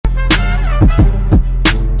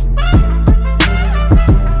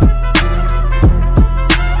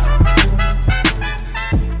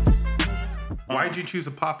choose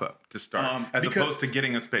a pop-up to start as opposed to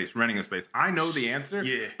getting a space, renting a space? I know the answer,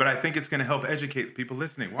 but I think it's going to help educate the people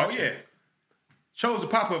listening. Chose the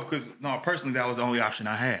pop-up because, personally, that was the only option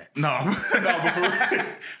I had. But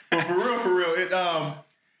for real,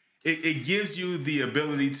 it gives you the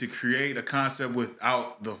ability to create a concept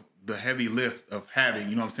without the heavy lift of having,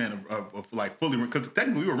 you know what I'm saying, of like fully, because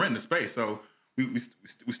technically we were renting the space, so we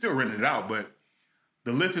still rented it out, but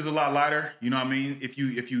the lift is a lot lighter, you know what I mean? If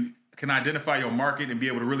you can identify your market and be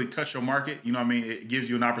able to really touch your market, you know what I mean, it gives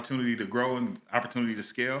you an opportunity to grow and opportunity to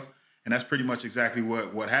scale. And that's pretty much exactly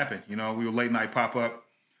what happened. You know, we were late night pop-up,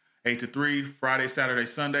 8 to 3, Friday, Saturday,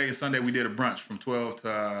 Sunday. And Sunday we did a brunch from 12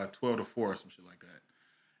 to 4 or some shit like that.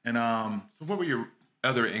 And so what were your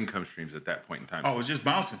other income streams at that point in time? Oh, it was just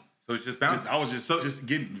bouncing. So it's just bouncing? I was just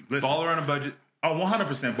getting... Listen, baller on a budget? Oh,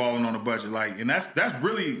 100% balling on a budget. Like, and that's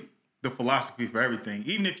really the philosophy for everything.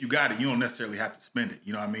 Even if you got it, you don't necessarily have to spend it.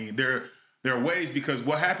 You know what I mean? There are ways, because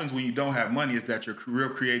what happens when you don't have money is that your real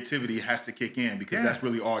creativity has to kick in, because that's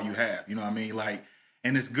really all you have. You know what I mean? Like,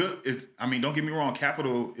 and it's good. Don't get me wrong.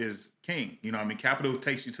 Capital is king. You know what I mean? Capital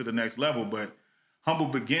takes you to the next level, but humble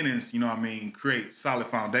beginnings, you know what I mean, create solid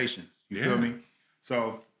foundations. You feel me?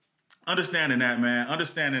 So understanding that,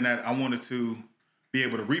 I wanted to be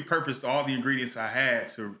able to repurpose all the ingredients I had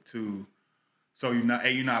so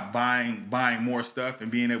you're not buying more stuff and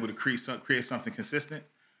being able to create something consistent.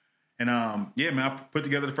 And I put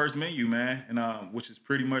together the first menu, man, and which is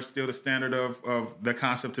pretty much still the standard of the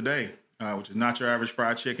concept today, which is not your average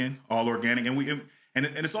fried chicken, all organic, and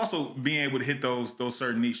it's also being able to hit those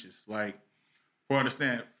certain niches. Like,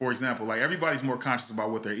 for example, like everybody's more conscious about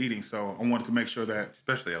what they're eating, so I wanted to make sure that,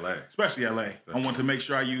 especially LA, I wanted to make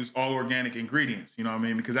sure I use all organic ingredients. You know what I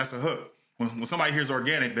mean? Because that's a hook. When somebody hears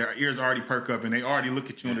organic, their ears already perk up and they already look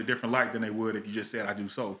at you in a different light than they would if you just said I do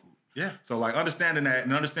soul food. Yeah. So like understanding that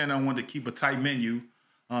and understanding I wanted to keep a tight menu,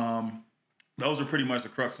 those are pretty much the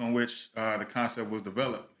crux on which the concept was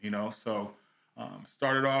developed, you know. So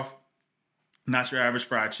started off not your average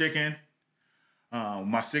fried chicken.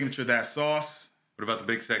 My signature, that sauce. What about the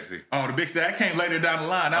Big Sexy? Oh, the Big Sexy. That came later down the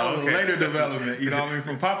line. That was a later development, you know what I mean,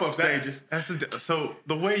 from pop-up stages. So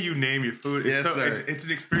the way you name your food, it's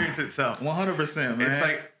an experience itself. 100%,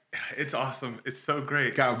 man. It's awesome. It's so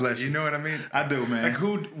great. God bless you. You know what I mean? I do, man. Like,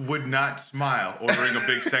 who would not smile ordering a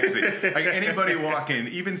Big Sexy? Like, anybody walk in,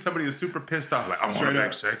 even somebody who's super pissed off, like, I want a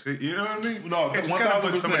Big Sexy. You know what I mean? No, it's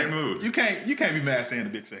 1,000%. You can't be mad saying the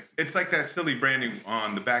Big Sexy. It's like that silly branding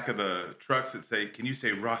on the back of the trucks that say, can you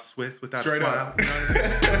say Ross Swiss without Straight a smile? Up. You know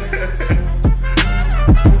what I mean?